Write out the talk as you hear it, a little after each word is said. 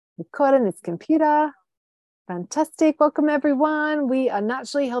Recording this computer. Fantastic. Welcome, everyone. We are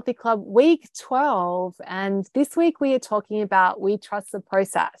Naturally Healthy Club week 12. And this week we are talking about we trust the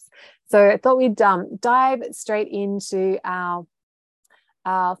process. So I thought we'd dive straight into our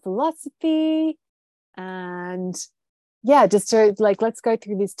philosophy and just to let's go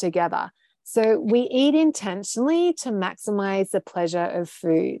through this together. So we eat intentionally to maximize the pleasure of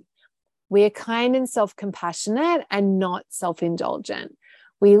food. We are kind and self-compassionate and not self-indulgent.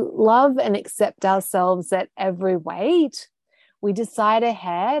 We love and accept ourselves at every weight. We decide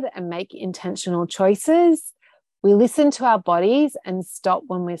ahead and make intentional choices. We listen to our bodies and stop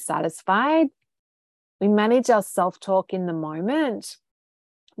when we're satisfied. We manage our self-talk in the moment.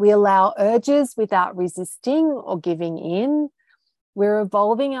 We allow urges without resisting or giving in. We're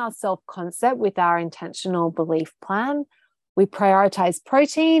evolving our self-concept with our intentional belief plan. We prioritize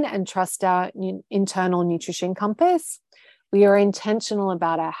protein and trust our internal nutrition compass. We are intentional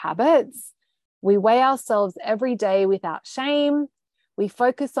about our habits. We weigh ourselves every day without shame. We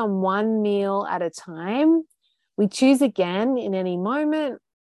focus on one meal at a time. We choose again in any moment.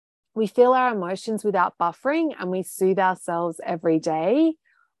 We feel our emotions without buffering, and we soothe ourselves every day.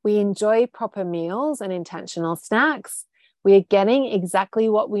 We enjoy proper meals and intentional snacks. We are getting exactly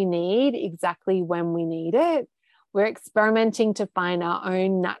what we need, exactly when we need it. We're experimenting to find our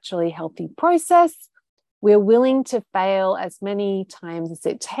own naturally healthy process. We're willing to fail as many times as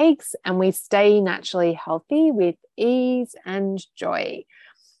it takes, and we stay naturally healthy with ease and joy.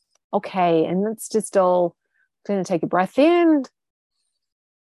 Okay, and let's just all going to take a breath in,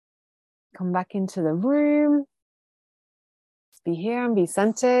 come back into the room, just be here and be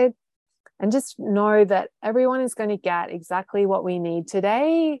centered, and just know that everyone is going to get exactly what we need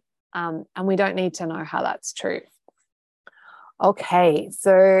today, and we don't need to know how that's true. Okay,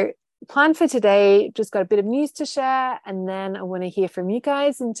 so plan for today, just got a bit of news to share, and then I want to hear from you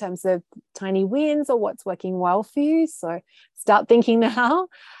guys in terms of tiny wins or what's working well for you. So start thinking now.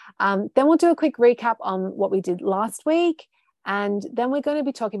 Then we'll do a quick recap on what we did last week, and then we're going to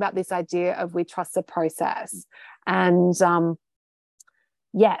be talking about this idea of we trust the process, and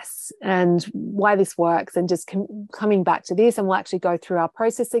and why this works, and just coming back to this, and we'll actually go through our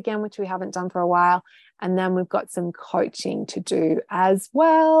process again, which we haven't done for a while, and then we've got some coaching to do as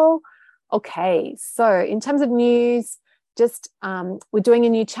well. Okay, so in terms of news, just we're doing a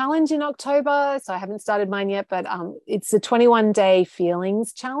new challenge in October. So I haven't started mine yet, but it's a 21-day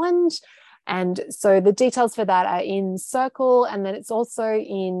feelings challenge. And so the details for that are in Circle, and then it's also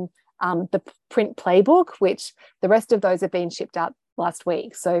in the print playbook, which the rest of those have been shipped out last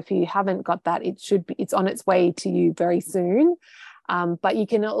week. So if you haven't got that, it's on its way to you very soon. But you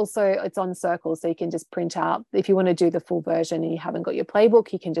can also, it's on Circle, so you can just print out, if you want to do the full version and you haven't got your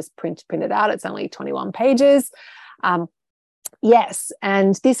playbook, you can just print it out. It's only 21 pages. And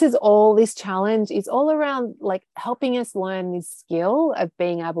this challenge is all around helping us learn this skill of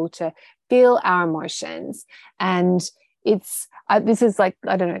being able to feel our emotions. And it's, this is I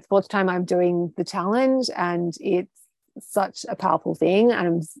don't know, it's the fourth time I'm doing the challenge, and it's such a powerful thing.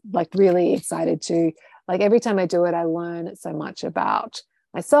 And I'm really excited to, every time I do it, I learn so much about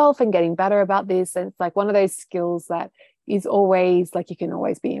myself and getting better about this. And it's one of those skills that is always you can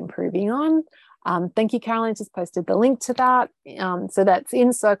always be improving on. Thank you, Caroline, just posted the link to that. So that's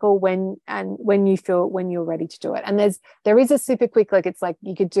in Circle when you're ready to do it. And there is a super quick, it's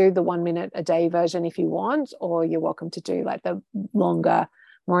you could do the 1 minute a day version if you want, or you're welcome to do the longer,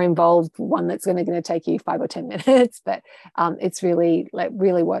 more involved one that's going to take you 5 or 10 minutes. But it's really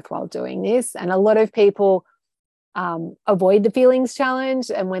really worthwhile doing this. And a lot of people avoid the feelings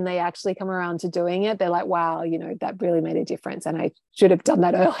challenge, and when they actually come around to doing it, they're like, wow, that really made a difference, and I should have done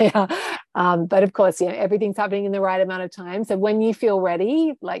that earlier. But of course, everything's happening in the right amount of time. So when you feel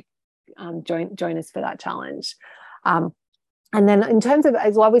ready, join us for that challenge. And then in terms of,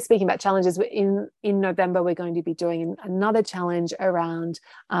 as while we're speaking about challenges, in November, we're going to be doing another challenge around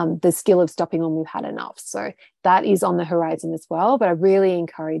the skill of stopping when we've had enough. So that is on the horizon as well. But I really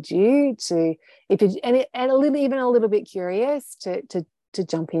encourage you to, if you're even a little bit curious, to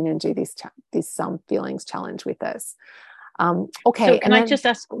jump in and do this feelings challenge with us. Okay. So can I just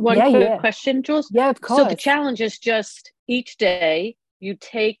ask one quick question, Jules? Yeah, of course. So the challenge is just each day you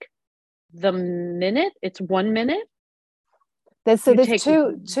take the minute. It's 1 minute. There's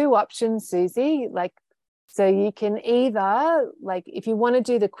two options, Susie. So you can either, if you want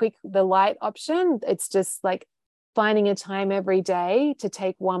to do the light option, it's just finding a time every day to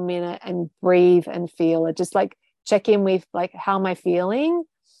take 1 minute and breathe and feel it. Just check in with how am I feeling,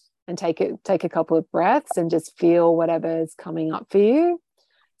 and take a couple of breaths and just feel whatever is coming up for you.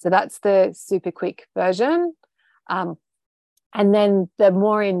 So that's the super quick version. And then the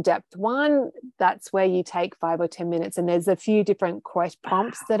more in-depth one, that's where you take 5 or 10 minutes. And there's a few different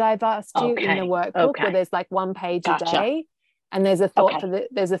prompts that I've asked you in the Okay. workbook where Okay. there's like one page a Gotcha. day, and there's a thought Okay.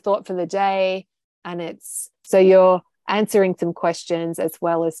 for the day, and it's so you're answering some questions as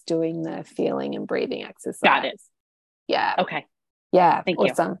well as doing the feeling and breathing Got it. exercise. Yeah. Okay. Yeah. Thank you.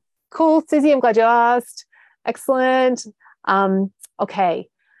 Awesome. Cool, Susie. I'm glad you asked. Excellent. Okay.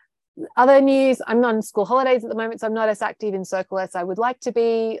 Other news, I'm on school holidays at the moment, so I'm not as active in Circle as I would like to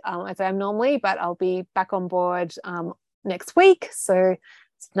be, as I am normally, but I'll be back on board next week. So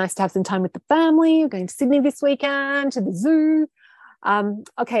it's nice to have some time with the family. We're going to Sydney this weekend, to the zoo.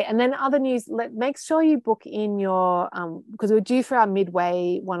 Okay, and then other news, make sure you book in your, because we're due for our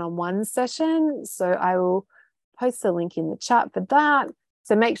midway one-on-one session. So I will post a link in the chat for that.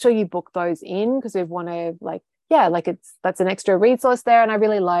 So make sure you book those in, because we want to that's an extra resource there. And I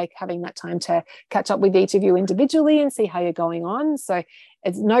really like having that time to catch up with each of you individually and see how you're going on. So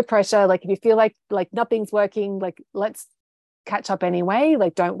it's no pressure. Like if you feel like nothing's working, like let's catch up anyway.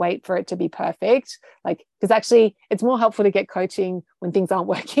 Like don't wait for it to be perfect. Like, because actually it's more helpful to get coaching when things aren't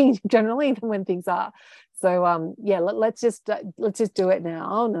working generally than when things are. So let's just do it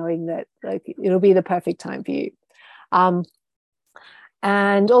now, knowing that like it'll be the perfect time for you.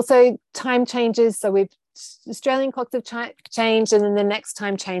 And also time changes. So we've Australian clocks have changed, and then the next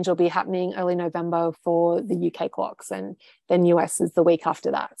time change will be happening early November for the UK clocks, and then US is the week after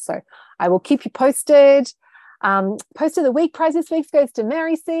that. So I will keep you posted. Post of the week prize this week goes to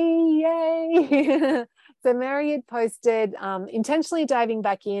Mary C. Yay! So Mary had posted intentionally diving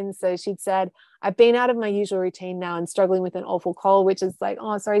back in. So she'd said, I've been out of my usual routine now and struggling with an awful cold, which is like,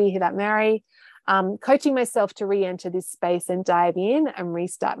 oh, sorry to hear that, Mary. Coaching myself to re-enter this space and dive in and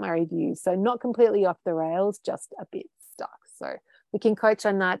restart my review. So not completely off the rails, just a bit stuck. So we can coach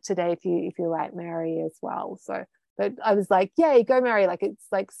on that today if you like, Mary, as well. So but I was like, yay, go Mary. Like it's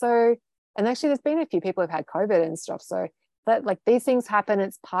like so, and actually there's been a few people who've had COVID and stuff. So that like these things happen.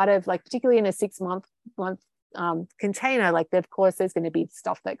 It's part of like, particularly in a 6-month container, like of course there's going to be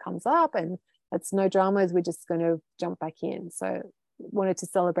stuff that comes up, and that's no dramas. We're just going to jump back in. So wanted to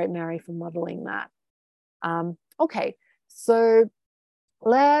celebrate Mary for modeling that. Okay, so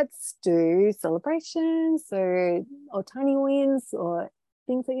let's do celebrations, or tiny wins, or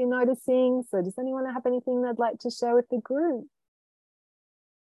things that you're noticing. So does anyone have anything they'd like to share with the group?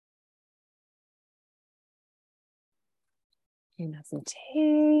 You can have some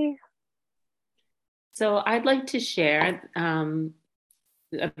tea. So I'd like to share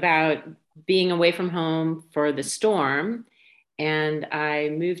about being away from home for the storm. And I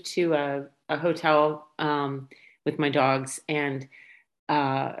moved to a hotel with my dogs, and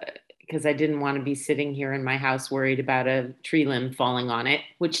because I didn't want to be sitting here in my house worried about a tree limb falling on it,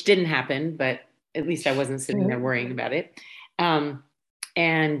 which didn't happen, but at least I wasn't sitting there worrying about it. The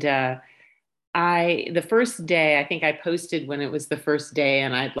first day, I think I posted when it was the first day,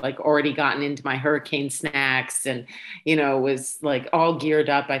 and I'd like already gotten into my hurricane snacks and, was like all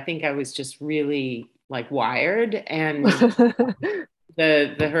geared up. I think I was just really like wired, and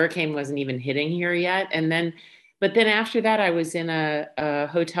the hurricane wasn't even hitting here yet. But then after that, I was in a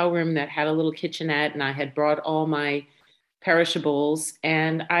hotel room that had a little kitchenette, and I had brought all my perishables,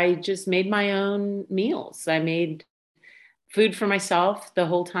 and I just made my own meals. I made food for myself the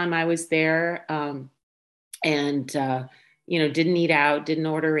whole time I was there. Didn't eat out, didn't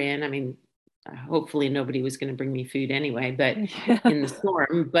order in. I mean, hopefully nobody was going to bring me food anyway, but in the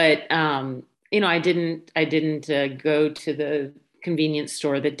storm, I didn't go to the convenience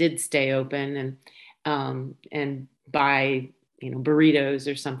store that did stay open and buy, burritos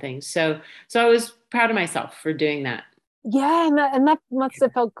or something. So I was proud of myself for doing that. Yeah. And that must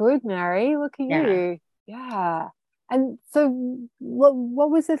have felt good, Mary. Look at Yeah. you. Yeah. And so what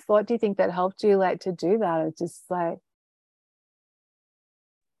was the thought, do you think, that helped you like to do that? Or just like,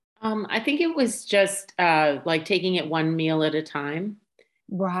 I think it was just like taking it one meal at a time.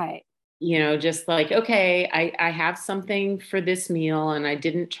 right. Just like, okay, I have something for this meal, and I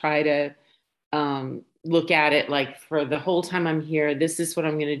didn't try to look at it like for the whole time I'm here, this is what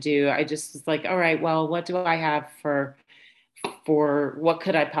I'm going to do. I just was like, all right, well, what do I have for what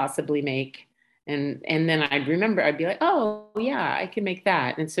could I possibly make? And then I'd be like, oh yeah, I can make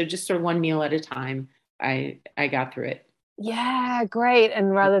that. And so just sort of one meal at a time, I got through it. Yeah, great.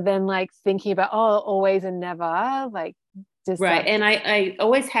 And rather than like thinking about, oh, always and never, like just right. like, And I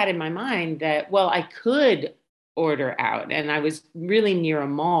always had in my mind that, well, I could order out, and I was really near a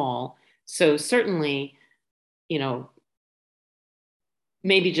mall. So certainly,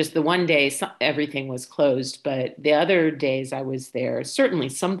 maybe just the one day everything was closed, but the other days I was there, certainly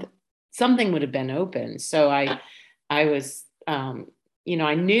something would have been open. So I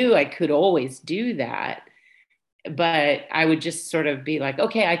I knew I could always do that, but I would just sort of be like,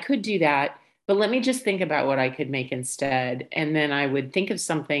 okay, I could do that, but let me just think about what I could make instead. And then I would think of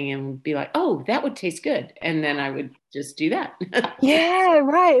something and be like, oh, that would taste good. And then I would just do that. Yeah,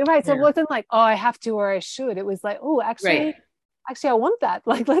 right. So it Yeah. wasn't like, oh, I have to or I should. It was like, oh, Right. actually, I want that.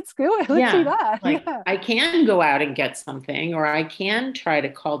 Like, let's do it. Let's do Yeah. that. Like Yeah. I can go out and get something, or I can try to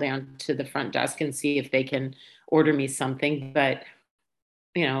call down to the front desk and see if they can order me something. But,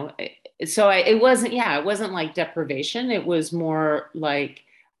 you know, it wasn't, yeah, it wasn't like deprivation. It was more like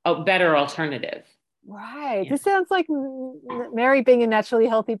a better alternative. Right. Yeah. This sounds like Mary being a naturally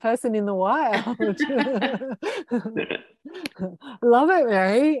healthy person in the wild. Love it,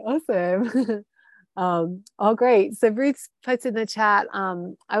 Mary. Awesome. Oh, great. So Ruth puts in the chat,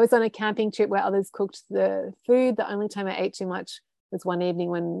 I was on a camping trip where others cooked the food. The only time I ate too much was one evening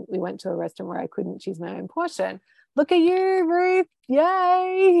when we went to a restaurant where I couldn't choose my own portion. Look at you, Ruth.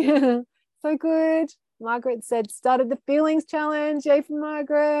 Yay. So good. Margaret said, started the feelings challenge. Yay for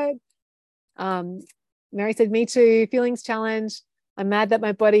Margaret. Mary said, me too, feelings challenge. I'm mad that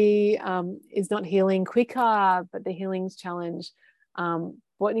my body is not healing quicker, but the healings challenge.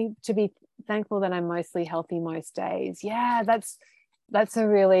 What need to be thankful that I'm mostly healthy most days. Yeah, that's a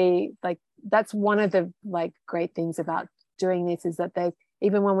really, like, that's one of the like great things about doing this, is that they,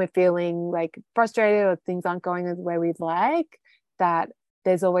 even when we're feeling like frustrated or things aren't going the way we'd like, that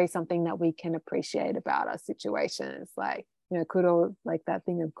there's always something that we can appreciate about our situation. It's like, could, or like that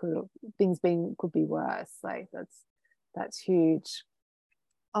thing of could be worse. Like that's huge.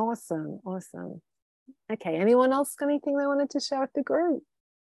 Awesome. Okay, anyone else got anything they wanted to share with the group?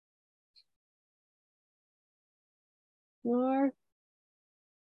 No.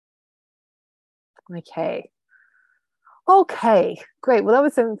 Okay, great. Well, that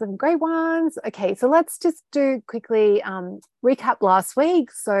was some great ones. Okay, so let's just do quickly recap last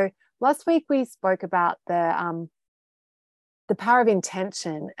week. So last week we spoke about the power of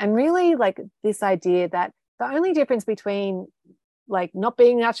intention, and really like this idea that the only difference between like not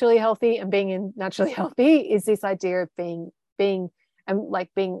being naturally healthy and being naturally healthy is this idea of being and like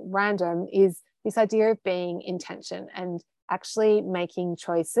being random, is this idea of being intention and actually making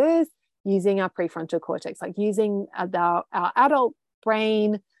choices using our prefrontal cortex, like using our adult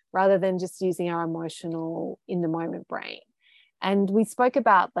brain rather than just using our emotional in the moment brain. And we spoke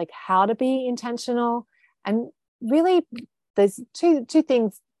about like how to be intentional, and really there's two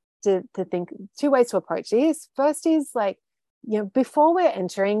things to think, two ways to approach this. First is like, before we're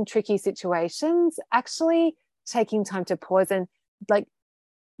entering tricky situations, actually taking time to pause and like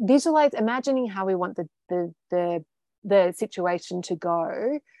visualize, imagining how we want the situation to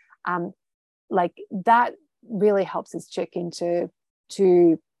go. Like that really helps us check into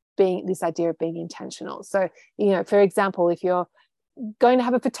being this idea of being intentional. So, for example, if you're going to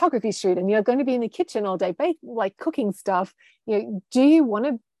have a photography shoot and you're going to be in the kitchen all day, like cooking stuff, do you want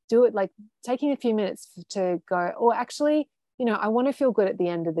to do it like taking a few minutes to go, or actually, I want to feel good at the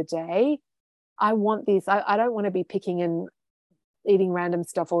end of the day. I want this. I don't want to be picking and eating random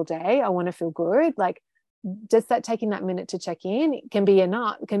stuff all day. I want to feel good. Like, just that taking that minute to check in can be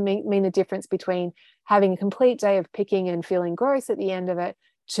enough, can mean a difference between having a complete day of picking and feeling gross at the end of it,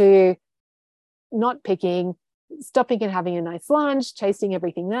 to not picking, stopping and having a nice lunch, tasting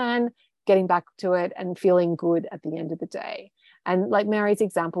everything, then getting back to it and feeling good at the end of the day. And like Mary's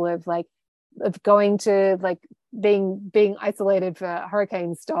example of going to like being isolated for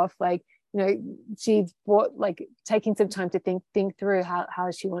hurricane stuff, like, she bought, like, taking some time to think through how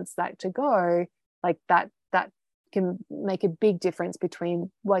she wants that to go, like that can make a big difference between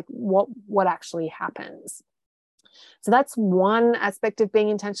like what actually happens. So that's one aspect of being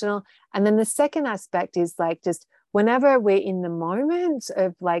intentional. And then the second aspect is like, just whenever we're in the moment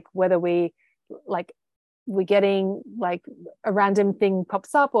of like, whether we're getting like a random thing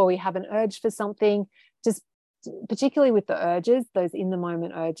pops up, or we have an urge for something, just particularly with the urges, those in the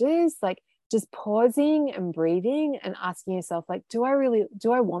moment urges, like just pausing and breathing and asking yourself, like, do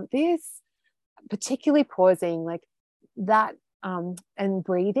I want this? Particularly pausing like that, and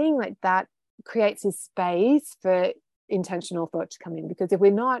breathing like that creates this space for intentional thought to come in. Because if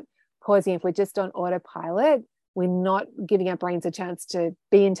we're not pausing, if we're just on autopilot, we're not giving our brains a chance to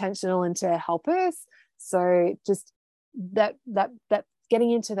be intentional and to help us. So just that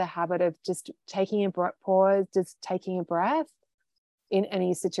getting into the habit of just taking a pause, just taking a breath in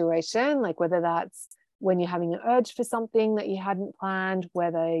any situation, like whether that's when you're having an urge for something that you hadn't planned,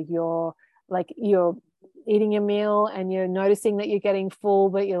 whether you're eating a meal and you're noticing that you're getting full,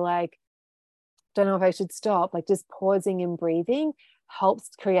 but you're like, don't know if I should stop, like just pausing and breathing helps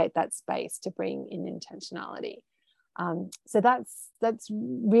create that space to bring in intentionality. So that's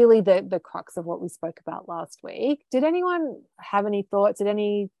really the crux of what we spoke about last week. Did anyone have any thoughts? Did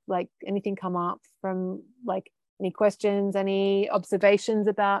anything come up from any questions, any observations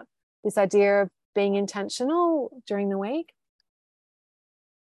about this idea of being intentional during the week?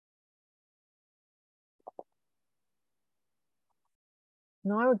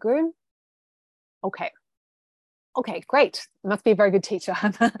 No, we're good. Okay, great. Must be a very good teacher.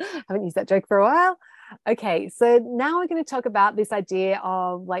 I haven't used that joke for a while. Okay, so now we're going to talk about this idea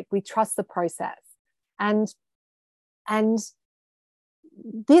of we trust the process. And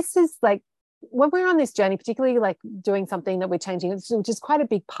this is when we're on this journey, particularly doing something that we're changing, which is quite a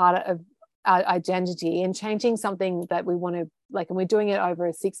big part of our identity, and changing something that we want to and we're doing it over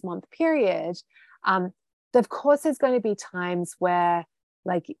a 6-month period. Of course, there's going to be times where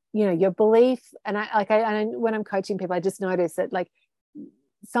your belief, and I when I'm coaching people, I just notice that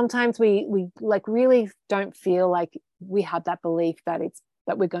sometimes we really don't feel like we have that belief that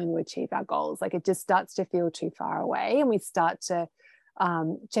we're going to achieve our goals. It just starts to feel too far away, and we start to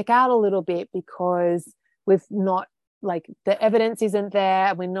check out a little bit because we've not the evidence isn't there,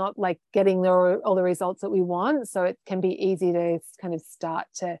 and we're not getting all the results that we want. So it can be easy to kind of start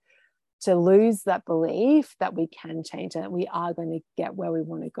to lose that belief that we can change and that we are going to get where we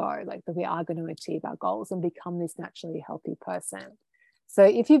want to go, that we are going to achieve our goals and become this naturally healthy person. So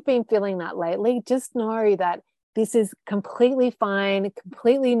if you've been feeling that lately, just know that this is completely fine,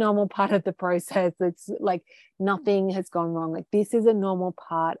 completely normal part of the process. It's nothing has gone wrong. This is a normal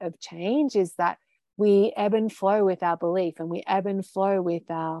part of change, is that we ebb and flow with our belief, and we ebb and flow with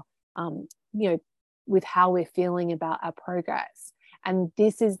our, with how we're feeling about our progress. And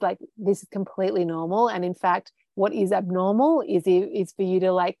this is completely normal. And in fact, what is abnormal is for you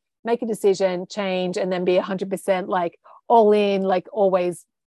to make a decision, change, and then be 100% all in, always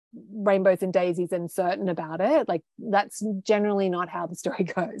rainbows and daisies and certain about it. That's generally not how the story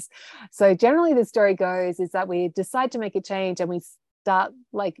goes. So generally the story goes is that we decide to make a change, and we start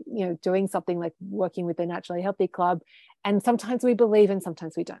doing something like working with the Naturally Healthy Club. And sometimes we believe and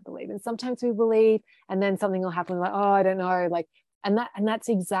sometimes we don't believe. And sometimes we believe and then something will happen oh, I don't know, and that's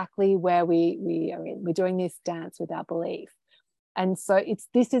exactly where we are in. We're doing this dance with our belief. And so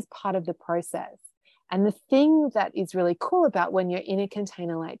this is part of the process. And the thing that is really cool about when you're in a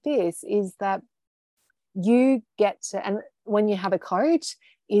container like this is that you get to, and when you have a coach,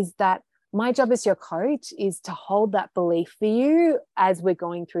 is that my job as your coach is to hold that belief for you as we're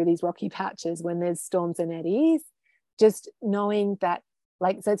going through these rocky patches when there's storms and eddies, just knowing that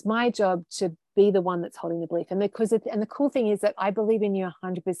so it's my job to be the one that's holding the belief. And the cool thing is that I believe in you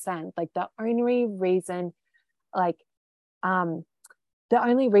 100%. The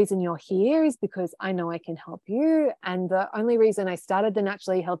only reason you're here is because I know I can help you. And the only reason I started the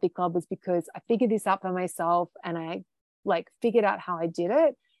Naturally Healthy Club was because I figured this out for myself, and I figured out how I did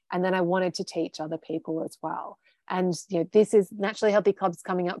it. And then I wanted to teach other people as well. And this is Naturally Healthy Club's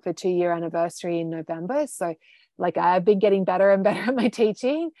coming up for 2-year anniversary in November. So I've been getting better and better at my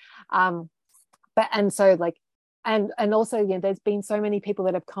teaching. And also, there's been so many people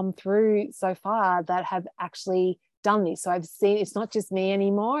that have come through so far that have actually done this. So I've seen it's not just me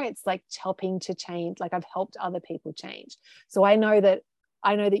anymore. It's helping to change. I've helped other people change. So I know that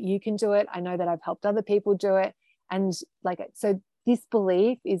you can do it. I know that I've helped other people do it. And so this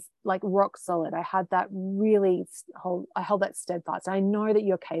belief is rock solid. I had that I held that steadfast. I know that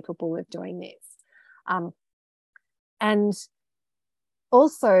you're capable of doing this. And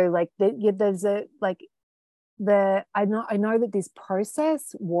also there's I know that this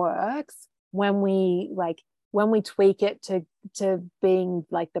process works when we tweak it to being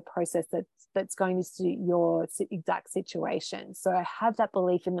the process that's going to suit your exact situation. So I have that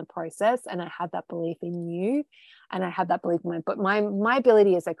belief in the process, and I have that belief in you, and I have that belief in my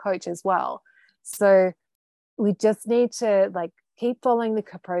ability as a coach as well. So we just need to keep following the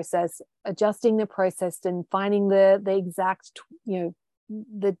process, adjusting the process, and finding the exact,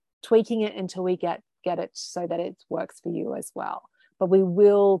 the tweaking it until we get it so that it works for you as well. But we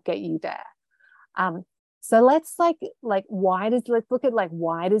will get you there. So let's let's look at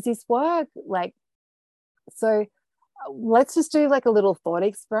why does this work? So let's just do a little thought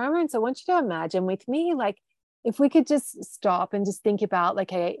experiment. So I want you to imagine with me, if we could just stop and just think about,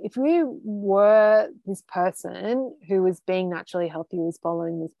 okay, if we were this person who was being naturally healthy, who was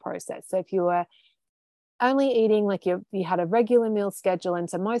following this process. So if you were only eating you had a regular meal schedule, and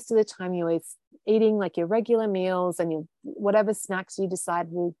so most of the time you were eating your regular meals and your whatever snacks you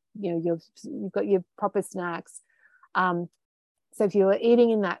decided, you've got your proper snacks. So if you were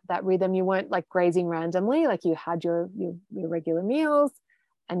eating in that rhythm, you weren't grazing randomly, you had your regular meals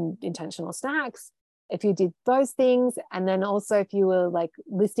and intentional snacks. if you did those things, and then also if you were like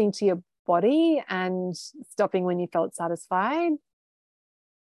listening to your body and stopping when you felt satisfied,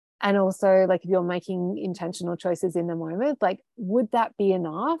 and also like if you're making intentional choices in the moment, like would that be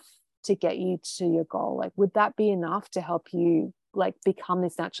enough to get you to your goal? Like would that be enough to help you like become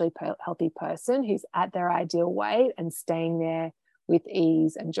this naturally healthy person who's at their ideal weight and staying there with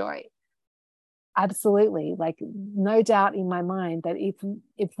ease and joy? Absolutely. Like no doubt in my mind that if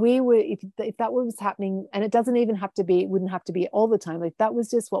that was happening, and it doesn't even have to be, it wouldn't have to be all the time, if that was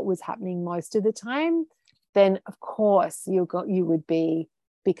just what was happening most of the time, then of course you would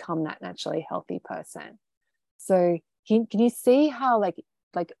become that naturally healthy person. So can you see how like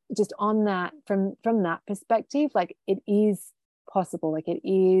just on that, from that perspective, like it is possible, like it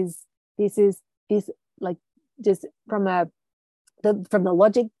is, this like just from the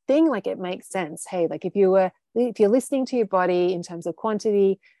logic thing, like it makes sense. Hey, like if you're listening to your body in terms of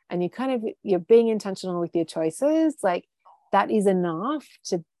quantity, and you're being intentional with your choices, like that is enough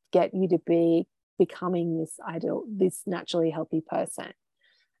to get you to be becoming this naturally healthy person.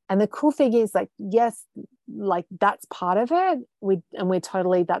 And the cool thing is, like, yes, like that's part of it.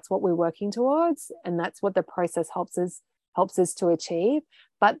 That's what we're working towards, and that's what the process helps us to achieve.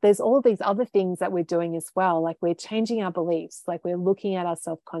 But there's all these other things that we're doing as well. Like we're changing our beliefs, like we're looking at our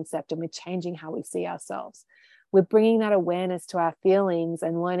self-concept and we're changing how we see ourselves. We're bringing that awareness to our feelings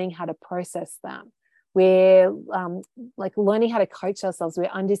and learning how to process them. We're like learning how to coach ourselves. We're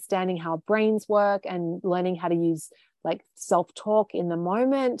understanding how our brains work and learning how to use like self-talk in the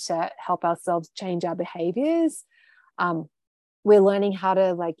moment to help ourselves change our behaviors. We're learning how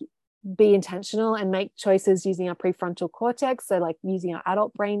to like be intentional and make choices using our prefrontal cortex, so like using our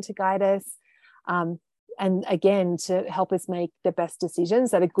adult brain to guide us, and again to help us make the best decisions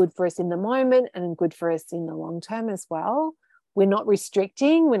that are good for us in the moment and good for us in the long term as well. We're not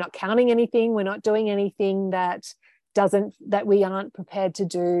restricting, we're not counting anything, we're not doing anything that we aren't prepared to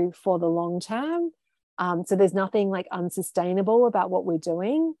do for the long term. So there's nothing like unsustainable about what we're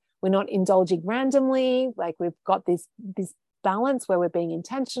doing. We're not indulging randomly. Like we've got this balance where we're being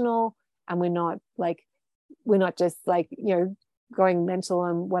intentional, and we're not just like, you know, going mental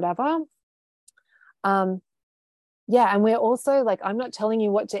and whatever. Yeah, and we're also like, I'm not telling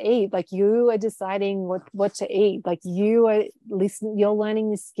you what to eat. Like you are deciding what to eat. Like you are listening, you're learning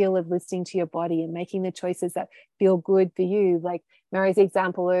the skill of listening to your body and making the choices that feel good for you. Like Mary's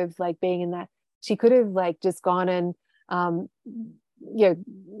example of like being in that, she could have like just gone and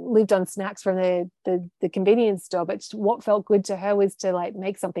lived on snacks from the convenience store, but what felt good to her was to like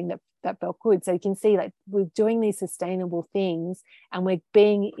make something that felt good. So you can see like we're doing these sustainable things and we're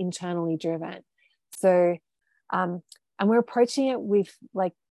being internally driven. So and we're approaching it with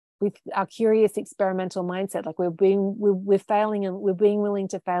our curious experimental mindset. Like we're failing and we're being willing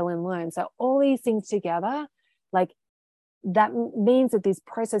to fail and learn. So all these things together, like that means that this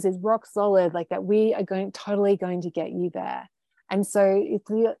process is rock solid, like that we are totally going to get you there. And so if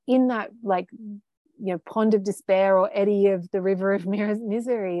we're in that like, you know, pond of despair or eddy of the river of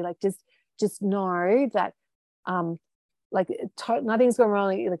misery, like just know that nothing's going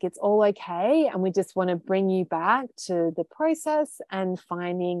wrong, like it's all okay. And we just want to bring you back to the process and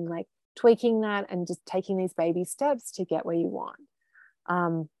finding like tweaking that and just taking these baby steps to get where you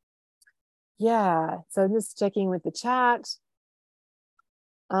want. Yeah, so I'm just checking with the chat.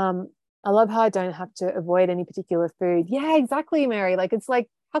 I love how I don't have to avoid any particular food. Yeah, exactly, Mary. Like it's like,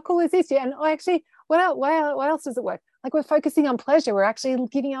 how cool is this? Yeah, and actually, what else does it work? Like we're focusing on pleasure. We're actually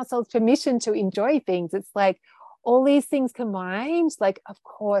giving ourselves permission to enjoy things. It's like all these things combined, like of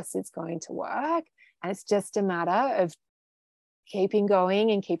course it's going to work. And it's just a matter of keeping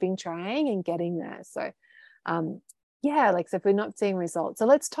going and keeping trying and getting there. So yeah, like so if we're not seeing results. So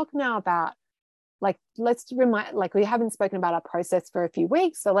let's talk now about let's remind, like we haven't spoken about our process for a few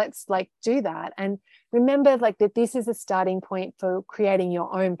weeks, so let's like do that and remember like that this is a starting point for creating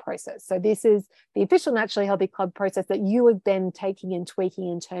your own process. So this is the official Naturally Healthy Club process that you are then taking and tweaking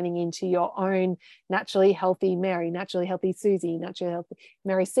and turning into your own Naturally Healthy Mary, Naturally Healthy Susie, Naturally Healthy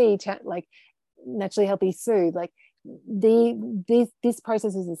Mary C, like Naturally Healthy Sue. Like this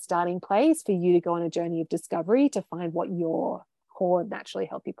process is a starting place for you to go on a journey of discovery to find what your core naturally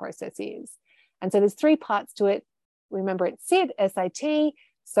healthy process is. And so there's 3 parts to it. Remember, it's SIT, S-I-T.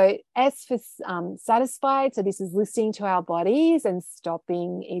 So S for satisfied. So this is listening to our bodies and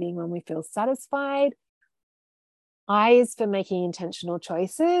stopping eating when we feel satisfied. I is for making intentional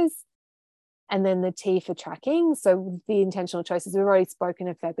choices. And then the T for tracking. So the intentional choices, we've already spoken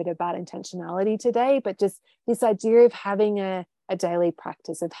a fair bit about intentionality today, but just this idea of having a daily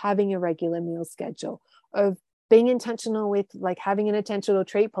practice, of having a regular meal schedule, of being intentional with like having an intentional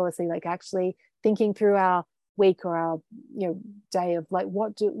treat policy, like actually thinking through our week or our day of like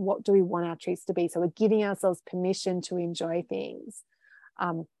what do we want our treats to be. So we're giving ourselves permission to enjoy things.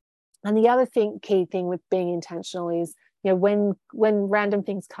 And the other key thing with being intentional is, when random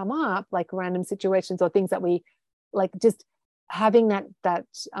things come up, like random situations or things that we like, just having that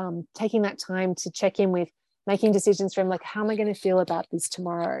taking that time to check in with making decisions from like, how am I going to feel about this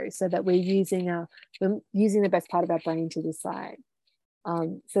tomorrow, so that we're using the best part of our brain to decide.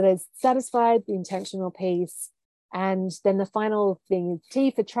 So there's satisfied, the intentional piece, and then the final thing is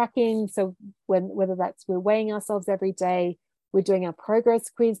T for tracking. So whether that's we're weighing ourselves every day, we're doing our progress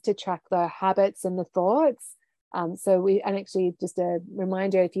quiz to track the habits and the thoughts. And actually just a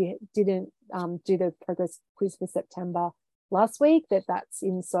reminder, if you didn't do the progress quiz for September last week, that's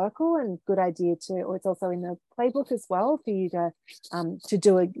in Circle, and good idea or it's also in the playbook as well for you to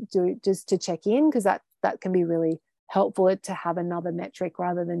do just to check in, because that can be really helpful to have another metric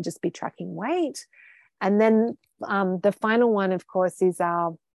rather than just be tracking weight. And then the final one, of course, is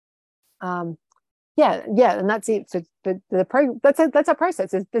our and that's it for that's our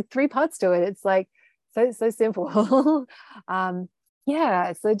process. There's the 3 parts to it. It's like so simple. So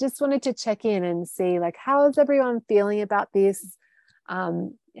just wanted to check in and see, like, how is everyone feeling about this?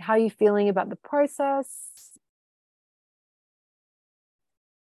 How are you feeling about the process?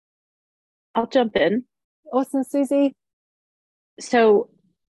 I'll jump in. Awesome, Susie. So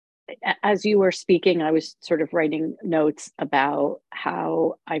as you were speaking, I was sort of writing notes about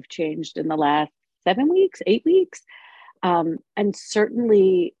how I've changed in the last 7 weeks, 8 weeks. And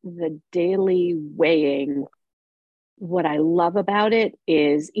certainly the daily weighing, what I love about it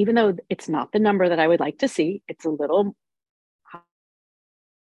is, even though it's not the number that I would like to see, it's a little higher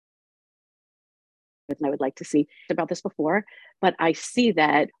than I would like to see. About this before, but I see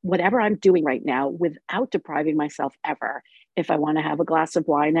that whatever I'm doing right now, without depriving myself ever, if I want to have a glass of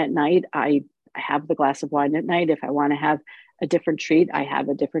wine at night, I have the glass of wine at night. If I want to have a different treat, I have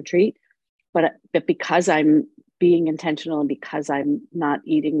a different treat. But because I'm being intentional and because I'm not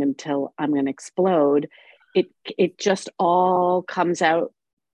eating until I'm going to explode, it just all comes out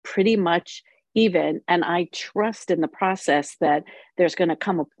pretty much even. And I trust in the process that there's going to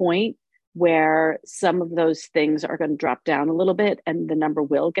come a point where some of those things are going to drop down a little bit and the number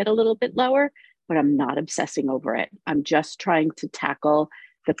will get a little bit lower, but I'm not obsessing over it. I'm just trying to tackle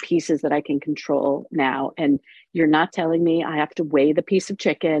the pieces that I can control now. And you're not telling me I have to weigh the piece of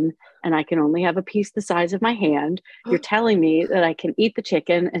chicken and I can only have a piece the size of my hand. You're telling me that I can eat the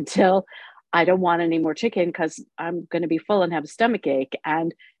chicken until I don't want any more chicken because I'm going to be full and have a stomach ache.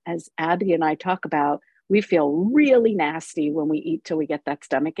 And as Abby and I talk about, we feel really nasty when we eat till we get that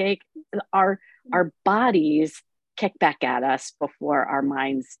stomach ache. Our bodies kick back at us before our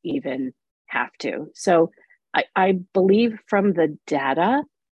minds even have to. So I believe from the data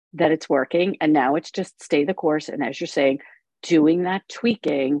that it's working. And now it's just stay the course. And as you're saying, doing that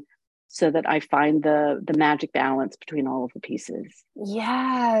tweaking so that I find the magic balance between all of the pieces.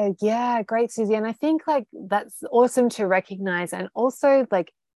 Yeah. Great, Susie. And I think like that's awesome to recognize, and also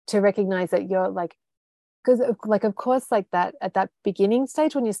like to recognize that you're like, because like, of course, like that at that beginning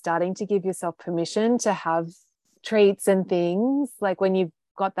stage when you're starting to give yourself permission to have treats and things, like when you've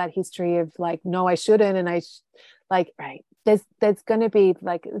got that history of like, no, I shouldn't, and right. There's going to be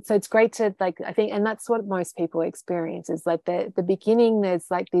like, so it's great to like, I think, and that's what most people experience is like the beginning, there's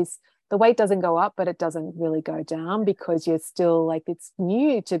like this, the weight doesn't go up, but it doesn't really go down because you're still like, it's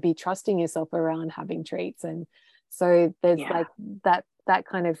new to be trusting yourself around having treats. And so there's like that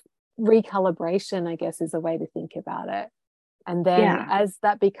kind of recalibration, I guess, is a way to think about it. And then as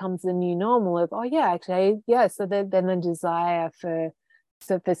that becomes the new normal of, so then the desire for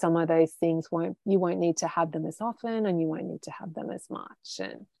some of those things you won't need to have them as often, and you won't need to have them as much.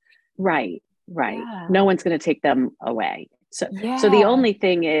 And right. No one's going to take them away. So the only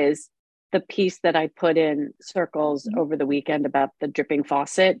thing is the piece that I put in Circles over the weekend about the dripping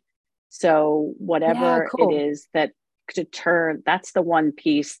faucet. So whatever it is that to turn, that's the one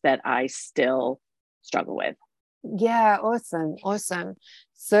piece that I still struggle with. Yeah, awesome.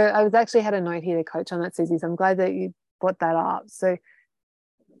 So I was actually had a note here to coach on that, Susie. So I'm glad that you brought that up. So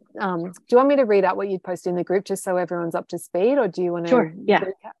do you want me to read out what you posted in the group just so everyone's up to speed, or do you want to? Sure. Yeah.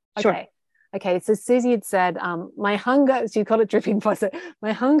 Okay. Okay. So Susie had said, my hunger, she called it dripping faucet.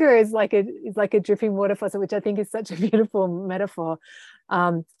 My hunger is like a dripping water faucet, which I think is such a beautiful metaphor.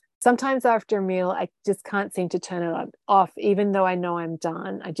 Sometimes after a meal, I just can't seem to turn it off, even though I know I'm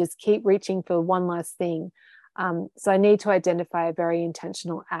done. I just keep reaching for one last thing. So I need to identify a very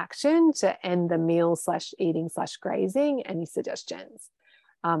intentional action to end the meal /eating/grazing. Any suggestions?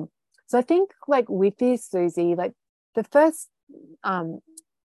 So I think like with this, Susie, like the first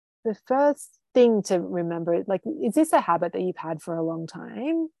thing to remember. Like, is this a habit that you've had for a long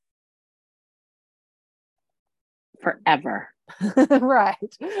time? Forever.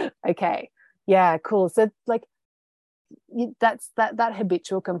 Right. Okay. Yeah, cool. So like that's that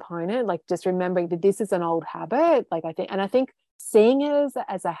habitual component, like just remembering that this is an old habit. Like I think seeing it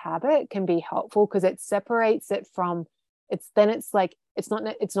as a habit can be helpful because it separates it from it's like it's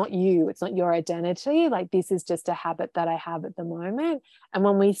not you, it's not your identity. Like this is just a habit that I have at the moment. And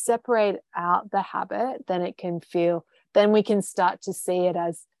when we separate out the habit, then we can start to see it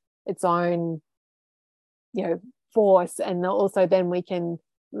as its own, force. And also then we can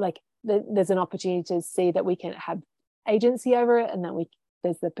there's an opportunity to see that we can have agency over it and that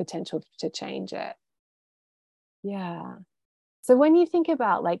there's the potential to change it. Yeah. So when you think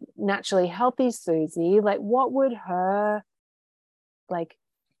about like naturally healthy Susie, like what would her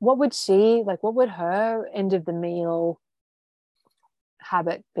end of the meal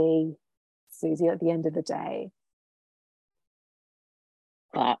habit be, Susie, at the end of the day?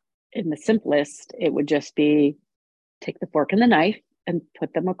 In the simplest, it would just be take the fork and the knife and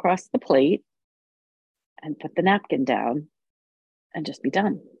put them across the plate and put the napkin down and just be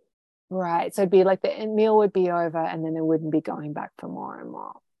done. Right. So it'd be like the meal would be over and then it wouldn't be going back for more and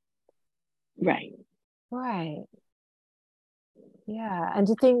more. Right. Right. Yeah. And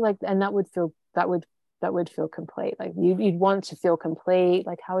do you think that would feel complete? Like you'd want to feel complete.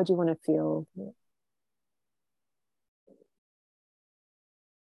 Like how would you want to feel?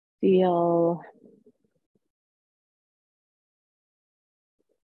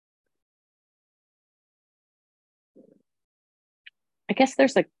 I guess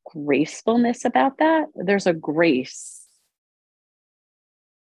there's a gracefulness about that. There's a grace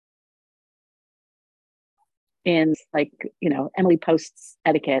in Emily Post's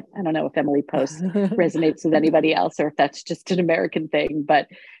etiquette. I don't know if Emily Post resonates with anybody else or if that's just an American thing, but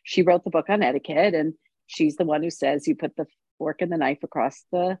she wrote the book on etiquette and she's the one who says you put the fork and the knife across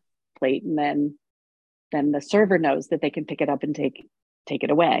the plate and then the server knows that they can pick it up and take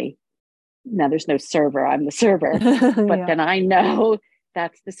it away. Now there's no server, I'm the server, but Yeah. then I know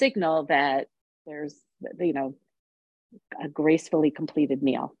that's the signal that there's, a gracefully completed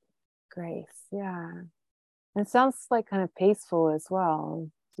meal. Grace. Yeah. It sounds like kind of peaceful as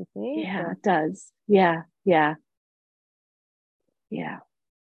well. Do you think? Yeah, it does. Yeah. Yeah.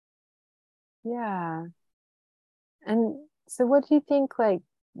 And so what do you think like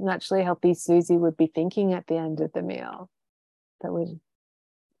naturally healthy Susie would be thinking at the end of the meal? That would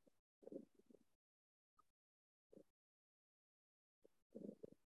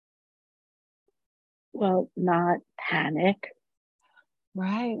Well, not panic.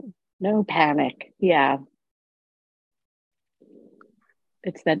 right. No panic. Yeah.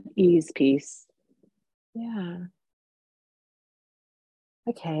 It's that ease piece. Yeah.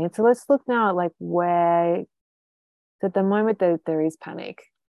 Okay, so let's look now at like where at the moment that there is panic.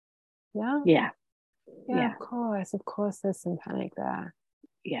 Yeah. Yeah. Yeah, of course there's some panic there.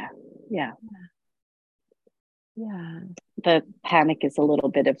 Yeah. The panic is a little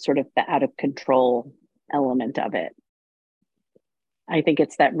bit of sort of the out of control element of it. I think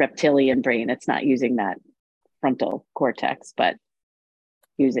it's that reptilian brain. It's not using that frontal cortex, but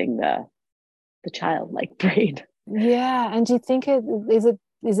using the childlike brain. Yeah, and do you think is it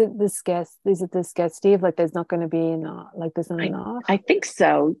the scarcity of like there's not going to be enough, like there's not enough? I think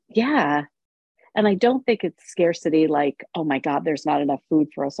so. Yeah. And I don't think it's scarcity like, oh my God, there's not enough food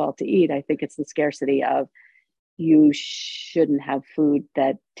for us all to eat. I think it's the scarcity of you shouldn't have food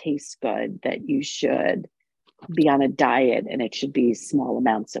that tastes good, that you should be on a diet and it should be small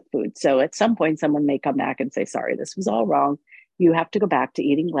amounts of food. So at some point, someone may come back and say, sorry, this was all wrong. You have to go back to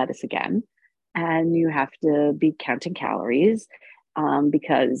eating lettuce again. And you have to be counting calories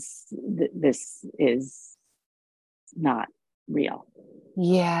because this is not real.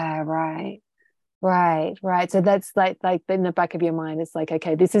 Yeah, right. So that's like in the back of your mind, it's like,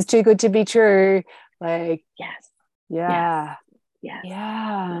 okay, this is too good to be true. Like, yes. Yeah. Yes.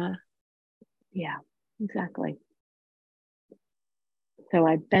 Yeah, exactly. So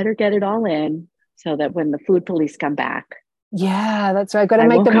I better get it all in so that when the food police come back. Yeah, that's right. I've got to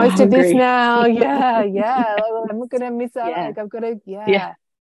make the most of this now. Yeah. I'm not going to miss out. Yeah. Like I've got to,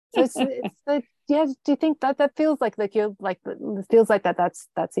 So it's like, yeah. Do you think that feels like you're like it feels like that's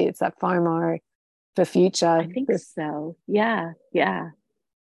it? It's that FOMO for future. I think so. Yeah.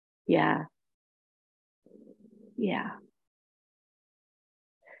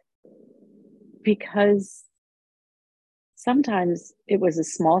 Because sometimes it was a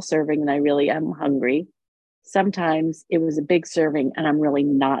small serving and I really am hungry. Sometimes it was a big serving and I'm really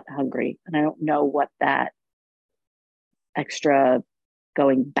not hungry. And I don't know what that extra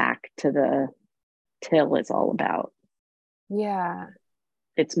going back to the till is all about. Yeah.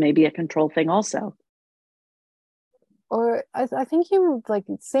 It's maybe a control thing also. Or I think you like,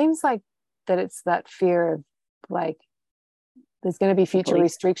 it seems like that it's that fear of like, there's going to be future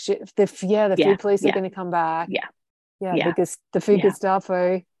restriction. The food police are going to come back. Yeah. Yeah. Yeah. The food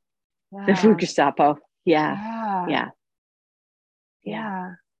Gestapo. Yeah. The food Gestapo. Yeah. Yeah. Yeah.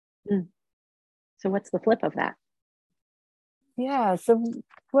 Yeah. Mm. So what's the flip of that? Yeah. So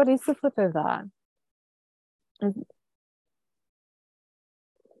what is the flip of that?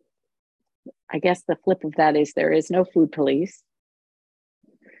 I guess the flip of that is there is no food police.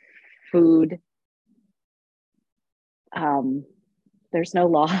 Food, there's no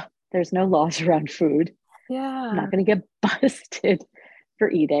law. There's no laws around food. Yeah. I'm not going to get busted for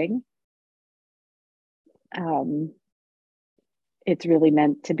eating. It's really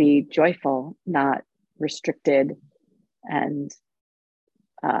meant to be joyful, not restricted and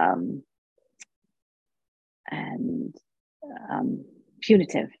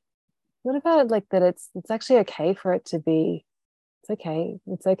punitive. What about like that it's actually okay for it to be,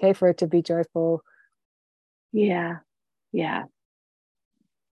 it's okay for it to be joyful. Yeah. Joy.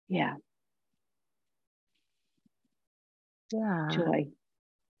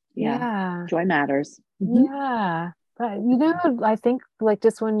 Yeah. Joy matters. Mm-hmm. Yeah. But you know, I think like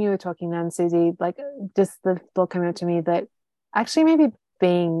just when you were talking then, Susie, like just the thought came up to me that actually maybe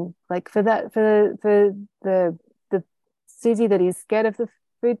being like for the Susie that is scared of the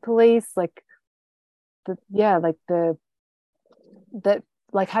food police, like that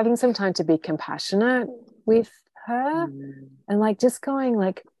like having some time to be compassionate with her and like just going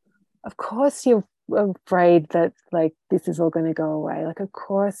like, of course you're afraid that like this is all going to go away, like of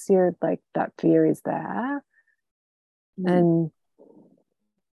course you're like that fear is there. And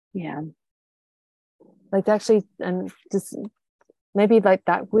like actually, and just maybe like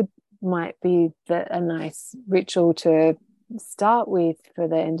that might be a nice ritual to start with for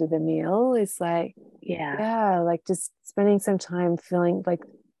the end of the meal, is like like just spending some time feeling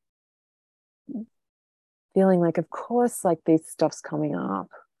like of course like this stuff's coming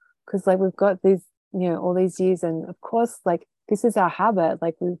up because like we've got these, you know, all these years, and of course like this is our habit,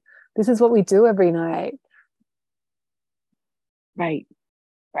 like this is what we do every night. Right.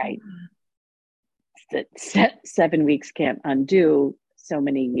 7 weeks can't undo so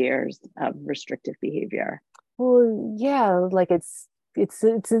many years of restrictive behavior. Well, yeah, like it's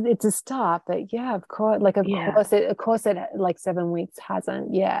a start, but yeah, of course, like of course it like 7 weeks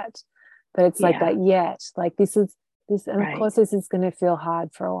hasn't yet, but it's like that yet, like this, and of course this is going to feel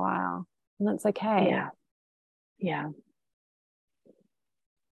hard for a while, and that's okay. Yeah.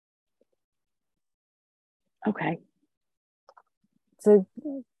 Okay. So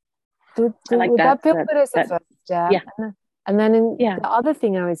that feel good as a first step? And then the other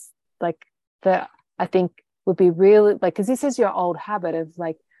thing I was like that I think would be really like, because this is your old habit of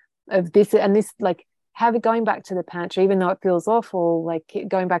like of this and this, like going back to the pantry, even though it feels awful, like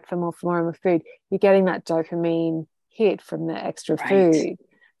going back for more and more food, you're getting that dopamine hit from the extra food.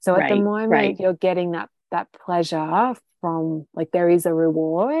 So at the moment you're getting that pleasure from like there is a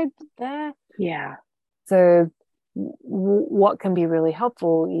reward there. So what can be really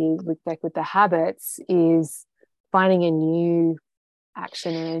helpful is with the habits is finding a new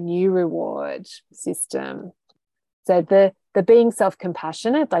action and a new reward system. So the being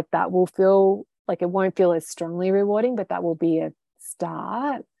self-compassionate, like that will feel like it won't feel as strongly rewarding, but that will be a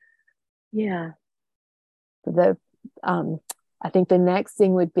start. I think the next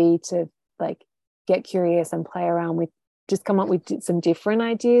thing would be to like get curious and play around with, just come up with some different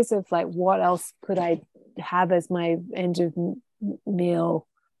ideas of like what else could I have as my end of meal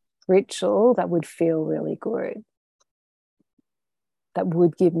ritual that would feel really good, that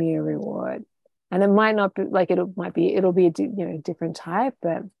would give me a reward. And it might not be like it'll be a different type,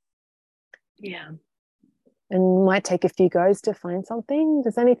 but and might take a few goes to find something.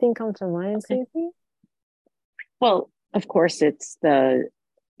 Does anything come to mind, Susie? Well, of course it's the,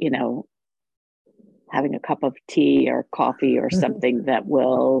 having a cup of tea or coffee or something that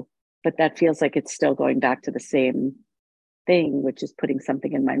will, but that feels like it's still going back to the same thing, which is putting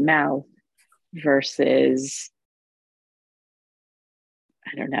something in my mouth versus,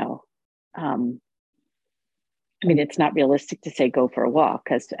 I don't know. I mean, it's not realistic to say go for a walk,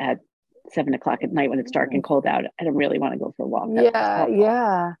 because at 7 o'clock at night when it's dark and cold out, I don't really want to go for a walk.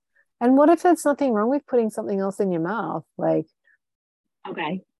 Yeah. And what if there's nothing wrong with putting something else in your mouth? Like,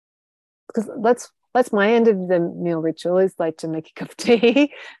 okay. Because that's my end of the meal ritual, is like to make a cup of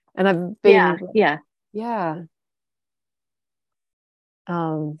tea. And I've been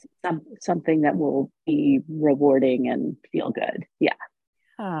something that will be rewarding and feel good.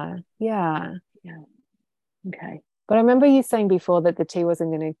 Okay. But I remember you saying before that the tea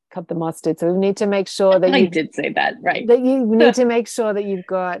wasn't going to cut the mustard. So we need to make sure that I did say that, right? That you need to make sure that you've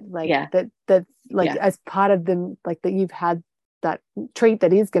got like Yeah. that like Yeah. as part of them, like that you've had that treat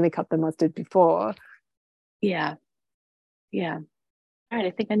that is going to cut the mustard before. Yeah. Yeah. All right.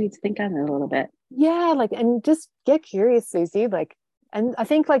 I think I need to think on it a little bit. Yeah, like, and just get curious, Susie. Like, and I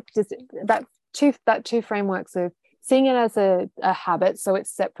think like just that two frameworks of seeing it as a habit, so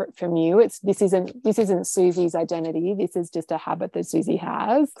it's separate from you. This isn't Susie's identity. This is just a habit that Susie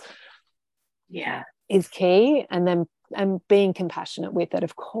has. Yeah, is key. And being compassionate with it.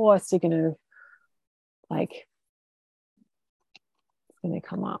 Of course, you're going to like it's going to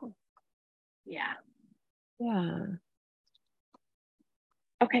come up. Yeah.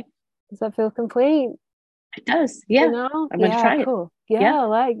 Okay. Does that feel complete? It does. Yeah. You know? I'm going to try cool. it. Yeah.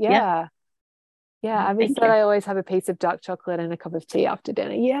 I always said you. I always have a piece of dark chocolate and a cup of tea after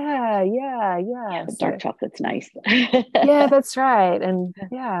dinner. Yeah. The dark chocolate's nice. Yeah, that's right. And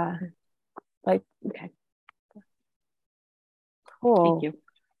yeah. Like, okay. Cool. Thank you.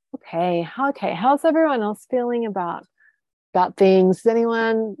 Okay. How's everyone else feeling about things? Does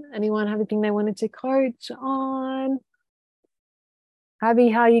anyone have anything they wanted to coach on? Abby,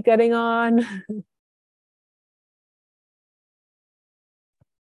 how are you getting on?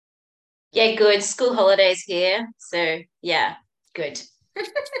 Yeah, good. School holidays here. So yeah, good.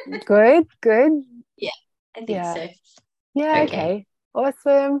 Good. Yeah, I think so. Yeah, okay.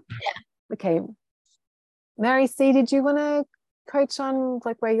 Awesome. Yeah. Okay. Mary C, did you want to coach on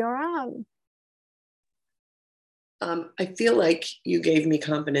like where you're at? I feel like you gave me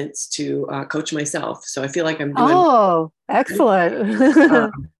confidence to coach myself. So I feel like I'm doing. Oh,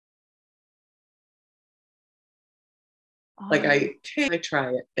 excellent. Like I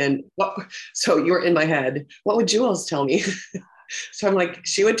try it. And so you're in my head. What would Jules tell me? So I'm like,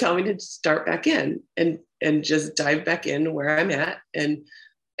 she would tell me to start back in and just dive back in where I'm at and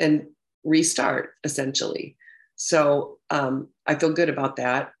restart essentially. So I feel good about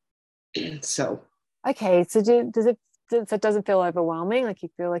that. So. Okay. So it doesn't feel overwhelming? Like you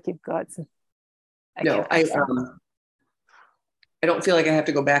feel like you've got some. Okay, no, I don't feel like I have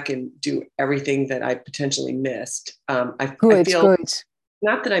to go back and do everything that I potentially missed. I feel good.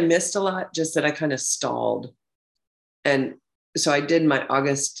 Not that I missed a lot, just that I kind of stalled. And so I did my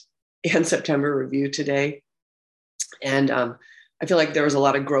August and September review today. And I feel like there was a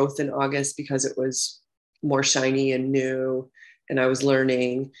lot of growth in August because it was more shiny and new and I was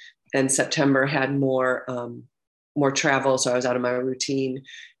learning. And September had more travel. So I was out of my routine.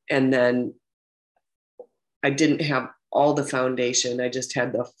 And then I didn't have all the foundation. I just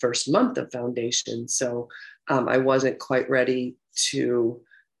had the first month of foundation. So I wasn't quite ready to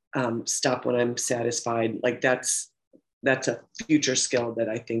stop when I'm satisfied. Like that's a future skill that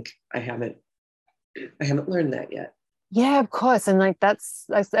I think I haven't learned that yet. Yeah, of course. And like that's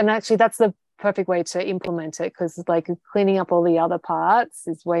the perfect way to implement it, because like cleaning up all the other parts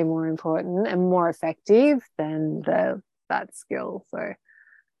is way more important and more effective than that skill. So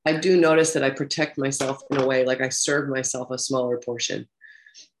I do notice that I protect myself in a way, like I serve myself a smaller portion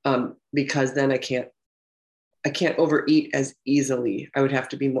because then I can't overeat as easily. I would have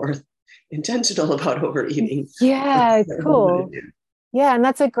to be more intentional about overeating. Yeah, cool. Yeah, and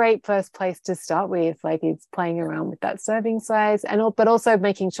that's a great first place to start with. Like it's playing around with that serving size, but also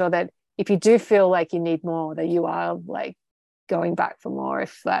making sure that if you do feel like you need more, that you are like going back for more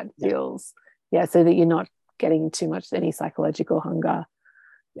if that feels so that you're not getting too much any psychological hunger.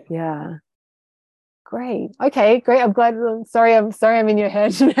 Yeah. Great. Okay, great. I'm glad. Sorry I'm in your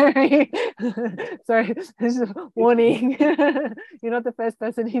head, Mary. Sorry. Warning. You're not the first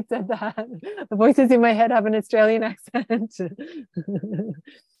person who said that. The voices in my head have an Australian accent.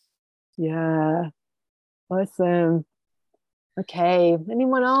 Yeah. Awesome. Okay.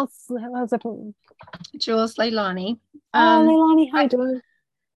 Anyone else? Jules, Leilani. Leilani, how are you doing?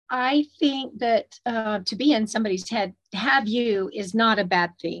 I think that to be in somebody's head, have you is not a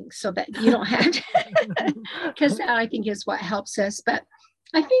bad thing, so that you don't have to, because that I think is what helps us. But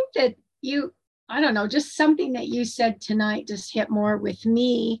I think that I don't know, just something that you said tonight just hit more with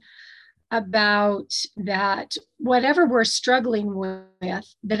me about that whatever we're struggling with,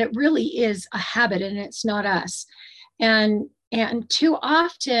 that it really is a habit and it's not us. And too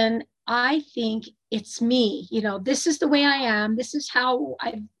often I think it's me, this is the way I am. This is how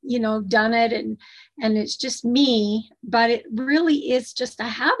I've, done it. And it's just me, but it really is just a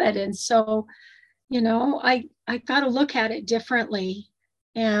habit. And so, I got to look at it differently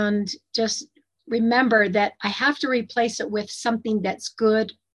and just remember that I have to replace it with something that's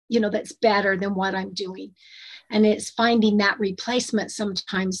good, that's better than what I'm doing. And it's finding that replacement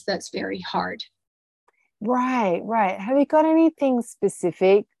sometimes that's very hard. Right. Have you got anything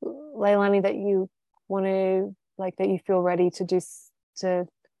specific, Leilani, that you want to like that you feel ready to to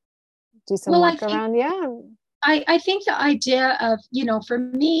do some Well, work around? Yeah. I think the idea of, for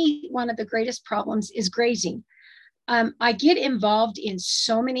me, one of the greatest problems is grazing. I get involved in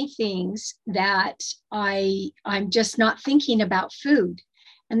so many things that I'm just not thinking about food.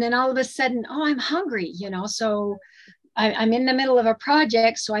 And then all of a sudden, oh, I'm hungry, so I'm in the middle of a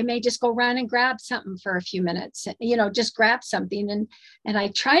project, so I may just go run and grab something for a few minutes, just grab something. And I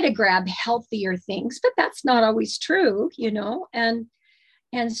try to grab healthier things, but that's not always true,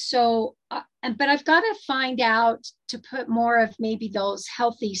 and so, but I've got to find out to put more of maybe those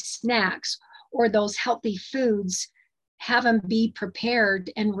healthy snacks or those healthy foods, have them be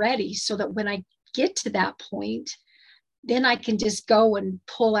prepared and ready so that when I get to that point, then I can just go and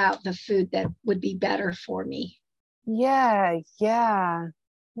pull out the food that would be better for me. Yeah.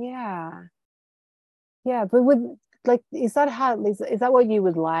 But would like is that what you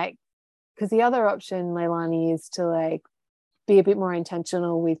would like? Because the other option, Leilani, is to like be a bit more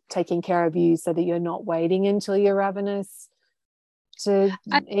intentional with taking care of you so that you're not waiting until you're ravenous to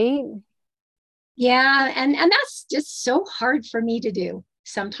eat. Yeah, and that's just so hard for me to do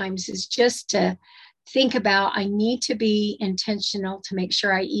sometimes, is just to think about, I need to be intentional to make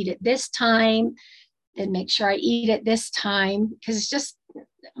sure I eat at this time, then make sure I eat at this time, because it's just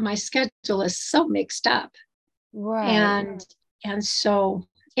my schedule is so mixed up. Right. And so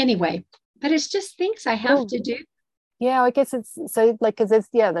anyway, but it's just things I have to do. Yeah, I guess it's so like because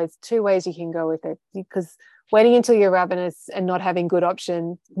there's two ways you can go with it, because waiting until you're ravenous and not having good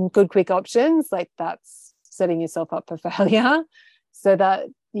quick options, like that's setting yourself up for failure. So that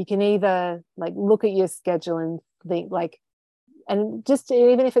you can either like look at your schedule and think like, and just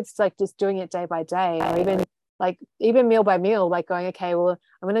even if it's like just doing it day by day, or even meal by meal, like going, okay, well,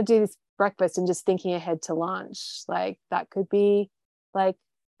 I'm going to do this breakfast and just thinking ahead to lunch, like that could be like,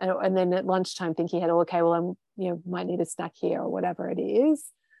 and then at lunchtime thinking ahead, okay, well, I'm might need a snack here or whatever it is.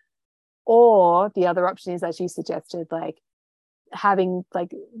 Or the other option is, as you suggested, like having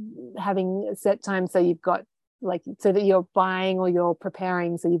a set time, so you've got like, so that you're buying or you're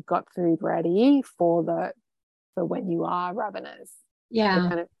preparing, so you've got food ready for when you are ravenous. Yeah. So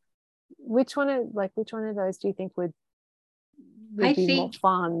kind of, which one of those do you think would be more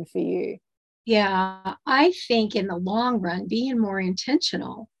fun for you? Yeah, I think in the long run, being more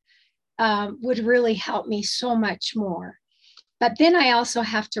intentional would really help me so much more. But then I also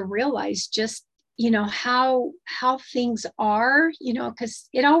have to realize just, how things are, because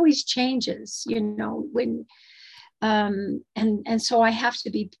it always changes, when and so I have to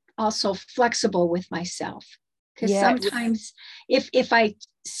be also flexible with myself, because sometimes if I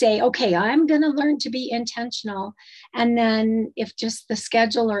say, okay, I'm going to learn to be intentional, and then if just the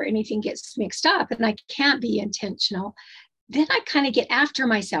schedule or anything gets mixed up and I can't be intentional, then I kind of get after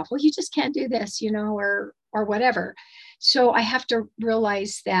myself. Well, you just can't do this, or whatever. So I have to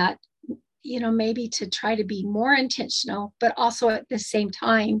realize that, maybe to try to be more intentional, but also at the same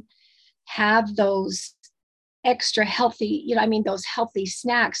time have those extra healthy, those healthy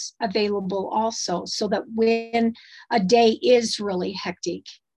snacks available also, so that when a day is really hectic,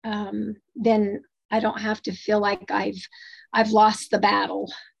 then I don't have to feel like I've lost the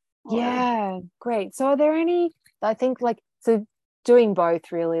battle. Yeah, great. So are there any, I think like, so doing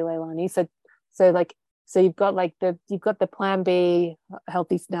both really, Leilani. So you've got the plan B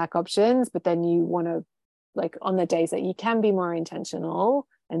healthy snack options, but then you want to, like, on the days that you can be more intentional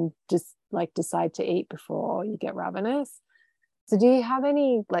and just like decide to eat before you get ravenous. So do you have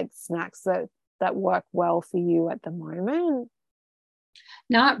any like snacks that work well for you at the moment?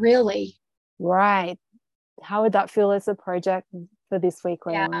 Not really. Right. How would that feel as a project for this week,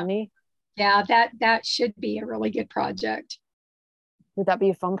 Leilani? Yeah, that should be a really good project. Would that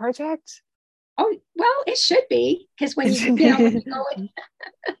be a fun project? Oh, well, it should be, because when you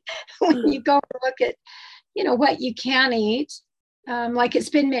when you go and look at what you can eat, like it's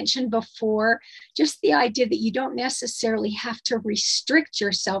been mentioned before, just the idea that you don't necessarily have to restrict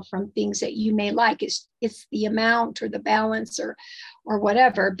yourself from things that you may like. It's the amount or the balance or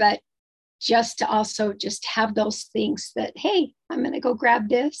whatever, but just to also just have those things that, hey, I'm going to go grab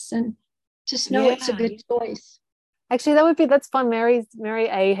this, and just know it's a good choice. Actually, that's fun. Mary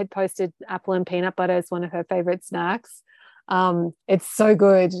A had posted apple and peanut butter as one of her favorite snacks. It's so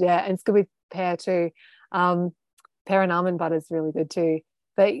good. Yeah. And it's good with pear too. Pear and almond butter is really good too.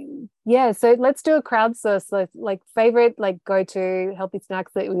 But yeah, so let's do a crowdsource, like favorite, like go-to healthy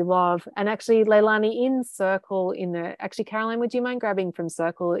snacks that we love. And actually, Leilani, in Circle, actually, Caroline, would you mind grabbing from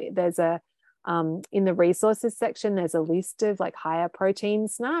Circle? There's in the resources section, there's a list of like higher protein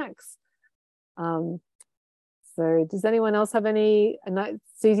snacks. So does anyone else have any,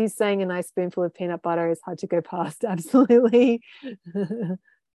 Susie's saying a nice spoonful of peanut butter is hard to go past. Absolutely.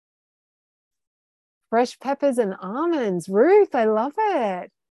 Fresh peppers and almonds. Ruth, I love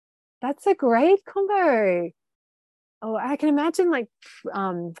it. That's a great combo. Oh, I can imagine like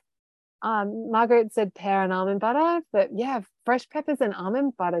Margaret said pear and almond butter, but yeah, fresh peppers and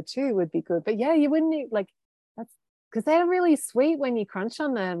almond butter too would be good. But yeah, you wouldn't need, like, that's because they're really sweet when you crunch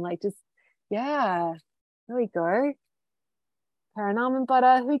on them. Like, just, yeah, there we go. Pear and almond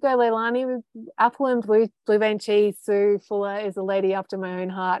butter. Here we go, Leilani, with apple and blue vein cheese. Sue Fuller is a lady after my own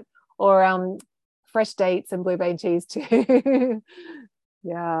heart. Or fresh dates and blue vein cheese too.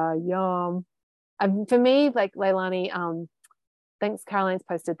 Yeah, yum. And for me, like Leilani, thanks, Caroline's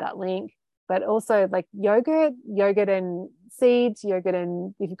posted that link. But also like yogurt and seeds, yogurt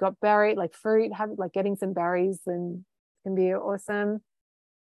and if you've got berry, like fruit, have like getting some berries and can be awesome.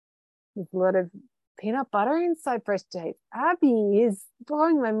 There's a lot of peanut butter inside fresh dates. Abby is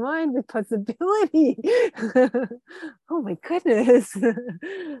blowing my mind with possibility. Oh my goodness.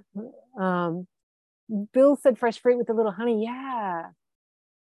 Bill said fresh fruit with a little honey. Yeah.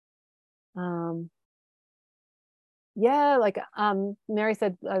 Yeah, like Mary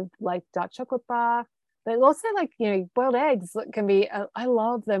said, like dark chocolate bar, but also like, you know, boiled eggs can be, I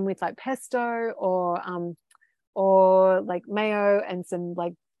love them with like pesto or like mayo and some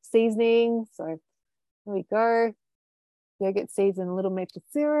like seasoning. So here we go. Yogurt seeds and a little maple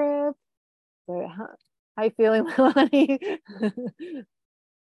syrup. So how you feeling, Melanie?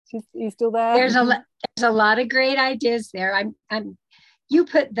 You still there? There's a lot of great ideas there. I'm you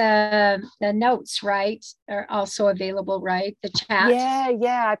put the notes, right, are also available, right? The chat.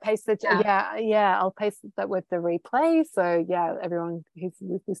 Yeah. I pasted. Yeah. I'll paste that with the replay. So yeah, everyone who's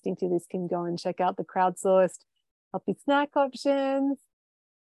listening to this can go and check out the crowdsourced healthy snack options.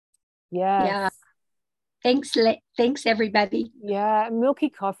 Yeah. Thanks, everybody. Yeah, milky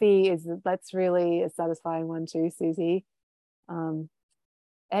coffee that's really a satisfying one too, Susie.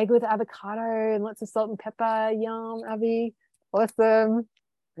 Egg with avocado and lots of salt and pepper. Yum, Abby. Awesome.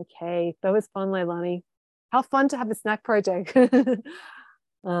 Okay, that was fun, Leilani. How fun to have a snack project.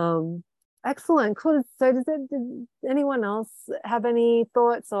 Excellent. Cool. So does anyone else have any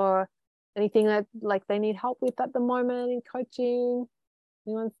thoughts or anything that like they need help with at the moment in coaching?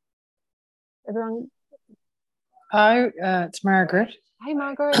 Everyone? It's Margaret. Hey,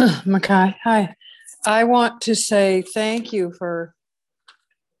 Margaret. Mackay. Hi. I want to say thank you for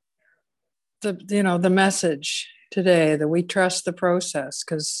the message today that we trust the process,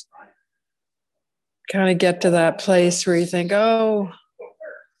 because kind of get to that place where you think, oh,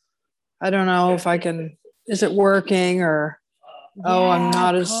 I don't know if I can, is it working, or oh, I'm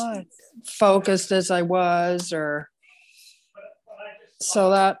not as focused as I was, or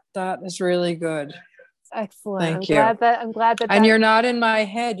so that is really good. Excellent. Thank you. I'm glad that. And you're not in my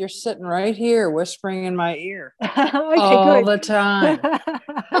head. You're sitting right here, whispering in my ear okay, all good. the time.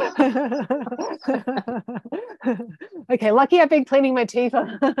 Okay, lucky I've been cleaning my teeth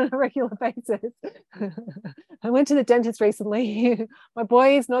on a regular basis. I went to the dentist recently. My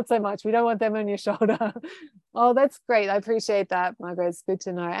boys, not so much. We don't want them on your shoulder. Oh, that's great. I appreciate that, Margaret. It's good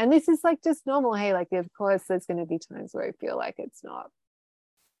to know. And this is like just normal. Hey, like of course there's going to be times where I feel like it's not.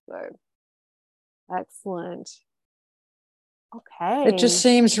 So excellent. Okay. It just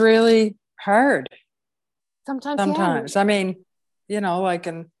seems really hard. Sometimes. Yeah. I mean, it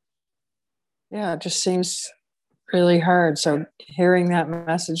just seems really hard. So hearing that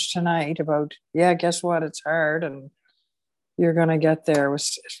message tonight about, guess what? It's hard and you're going to get there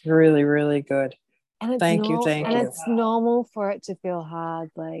was really, really good. And thank you. And it's normal for it to feel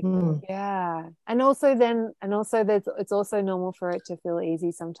hard. Like, yeah. And also it's also normal for it to feel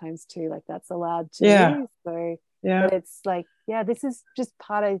easy sometimes too. Like that's allowed too. Yeah. So but it's like, this is just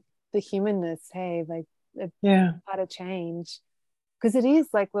part of the humanness. Hey, like part of change. Because it is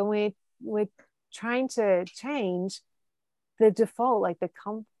like when we're trying to change, the default, like the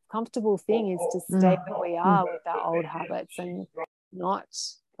comfortable thing is to stay where we are with our old habits and not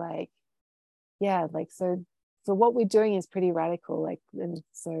like, so what we're doing is pretty radical, like, and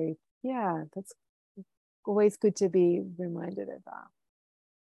so that's always good to be reminded of that.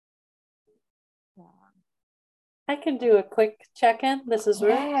 I can do a quick check-in. This is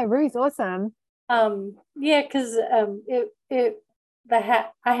Ruth. Yeah, Ruth, awesome. Because I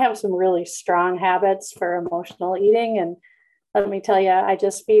have some really strong habits for emotional eating, and let me tell you, I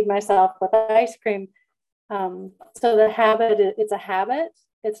just feed myself with ice cream. So the habit, it's a habit.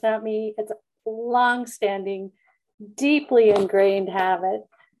 It's not me. It's a long-standing, deeply ingrained habit.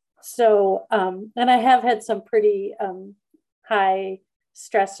 So, and I have had some pretty high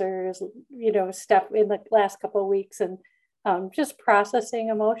stressors, stuff in the last couple of weeks, and just processing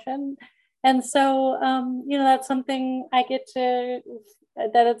emotion. And so, that's something I get to,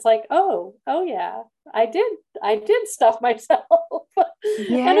 that it's like, oh yeah, I did stuff myself.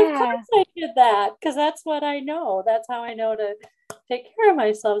 Yeah. And of course I did that, because that's what I know. That's how I know to take care of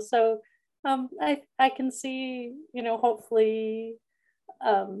myself. So I can see, hopefully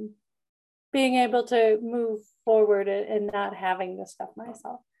being able to move forward and not having to stuff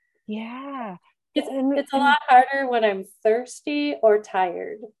myself. Yeah. It's a lot harder when I'm thirsty or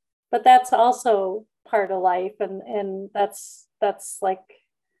tired, but that's also part of life. And that's like,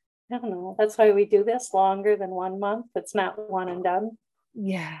 I don't know, that's why we do this longer than 1 month. It's not one and done.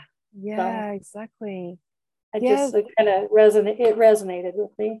 Yeah. Exactly. It kind of resonated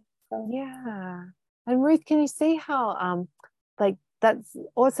with me. So. Yeah. And Ruth, can you see how like that's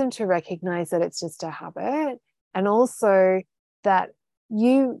awesome to recognize that it's just a habit, and also that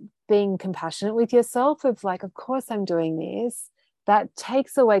you being compassionate with yourself of like, of course I'm doing this, that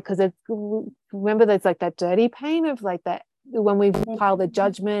takes away, because it's, remember there's like that dirty pain of like that when we pile the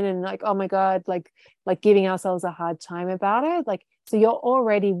judgment and like, oh my God, like giving ourselves a hard time about it. Like, so you're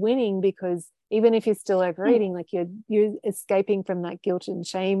already winning, because even if you're still overeating, like you're escaping from that guilt and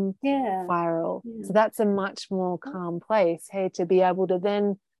shame spiral. So that's a much more calm place, hey, to be able to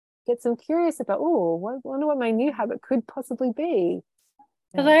then get some curious about, wonder what my new habit could possibly be.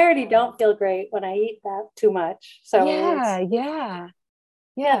 Because I already don't feel great when I eat that too much. So that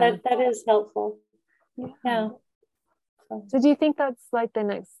is helpful. Yeah. So do you think that's like the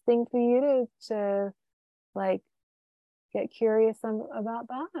next thing for you to like get curious about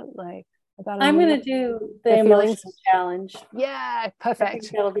that? Like about I'm going to do the emotional challenge. Yeah,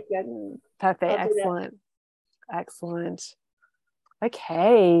 perfect. That'll be good. Perfect. Excellent.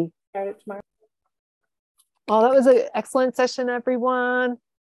 Okay. Start it tomorrow. Well, that was an excellent session, everyone.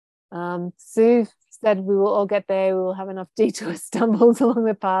 Sue said we will all get there. We will have enough detour stumbles along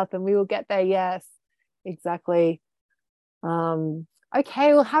the path, and we will get there. Yes, exactly.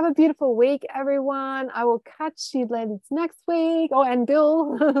 Okay, well, have a beautiful week, everyone. I will catch you ladies next week. Oh, and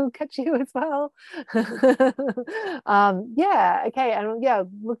Bill, will catch you as well. Okay, and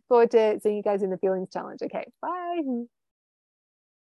look forward to seeing you guys in the Feelings Challenge. Okay, bye.